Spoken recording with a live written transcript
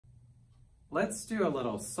Let's do a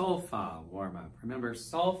little solfa warm-up. Remember,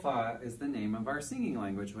 solfa is the name of our singing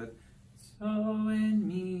language with so and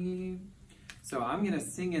mi. So I'm going to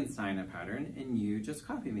sing in sinus pattern, and you just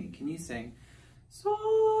copy me. Can you sing so,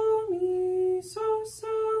 mi, so,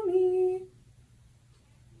 mi?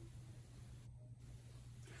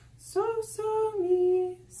 So,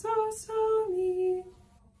 mi, so, mi.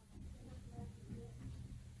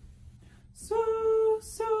 So,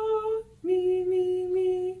 mi,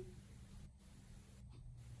 mi.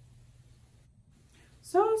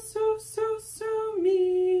 So,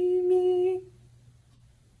 mi, mi.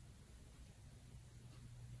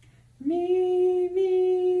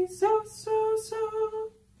 Mi, so. Mi,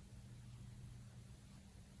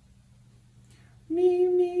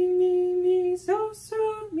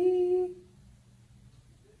 so, mi.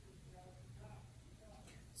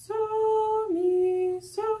 So, mi,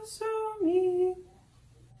 so, mi.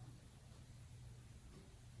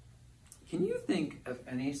 Can you think of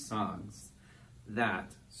any songs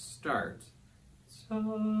that start so,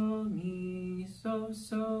 mi,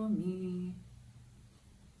 so, mi?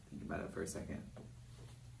 Think about it for a second.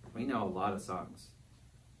 We know a lot of songs.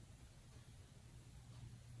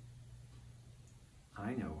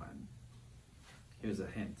 I know one. Here's a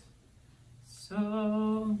hint.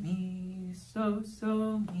 So, mi, so,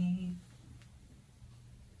 mi.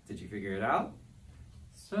 Did you figure it out?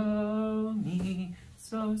 So, mi,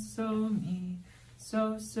 so, mi.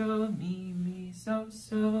 So, mi,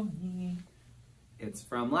 so, mi. It's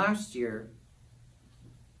from last year.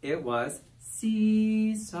 It was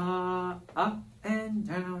seesaw, up and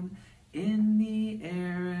down, in the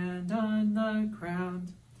air and on the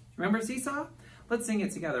ground. Remember seesaw? Let's sing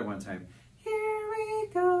it together one time. Here we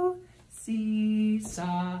go.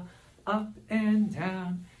 Seesaw, up and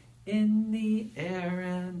down, in the air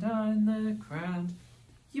and on the ground.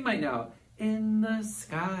 You might know, in the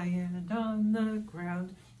sky and on the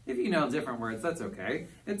ground. If you know different words, that's okay.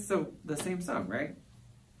 It's the same song, right?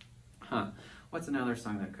 What's another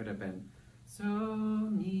song that could have been? So,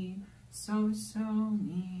 mi, so,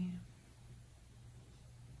 mi.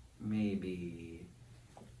 Maybe.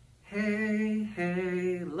 Hey,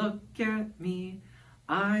 hey, look at me.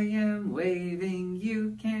 I am waving,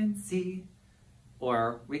 you can see.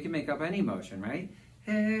 Or we can make up any motion, right?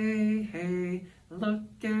 Hey, hey,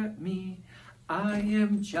 look at me. I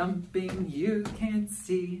am jumping, you can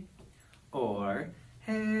see. Or,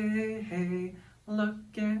 hey, hey,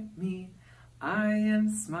 look at me. I am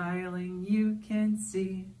smiling, you can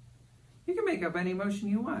see. You can make up any motion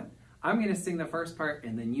you want. I'm going to sing the first part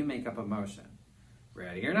and then you make up a motion.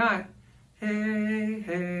 Ready or not? Hey,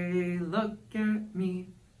 hey, look at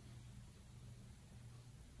me.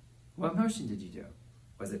 What motion did you do?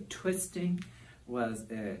 Was it twisting? Was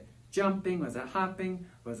it jumping? Was it hopping?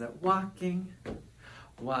 Was it walking?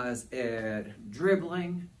 Was it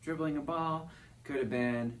dribbling a ball? Could have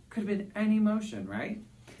been any motion, right?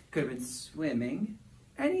 Could have been swimming.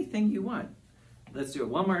 Anything you want. Let's do it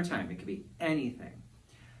one more time. It could be anything.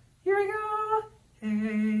 Here we go.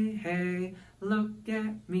 Hey, hey, look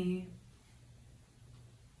at me.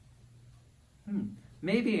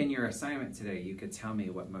 Maybe in your assignment today, you could tell me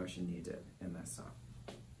what motion you did in this song.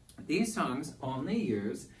 These songs only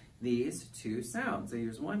use these two sounds. They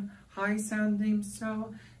use one high sound named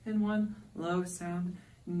so and one low sound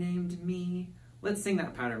named mi. Let's sing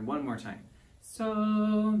that pattern one more time. So,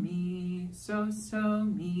 mi, so,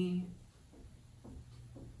 mi.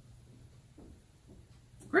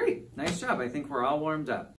 Great, nice job. I think we're all warmed up.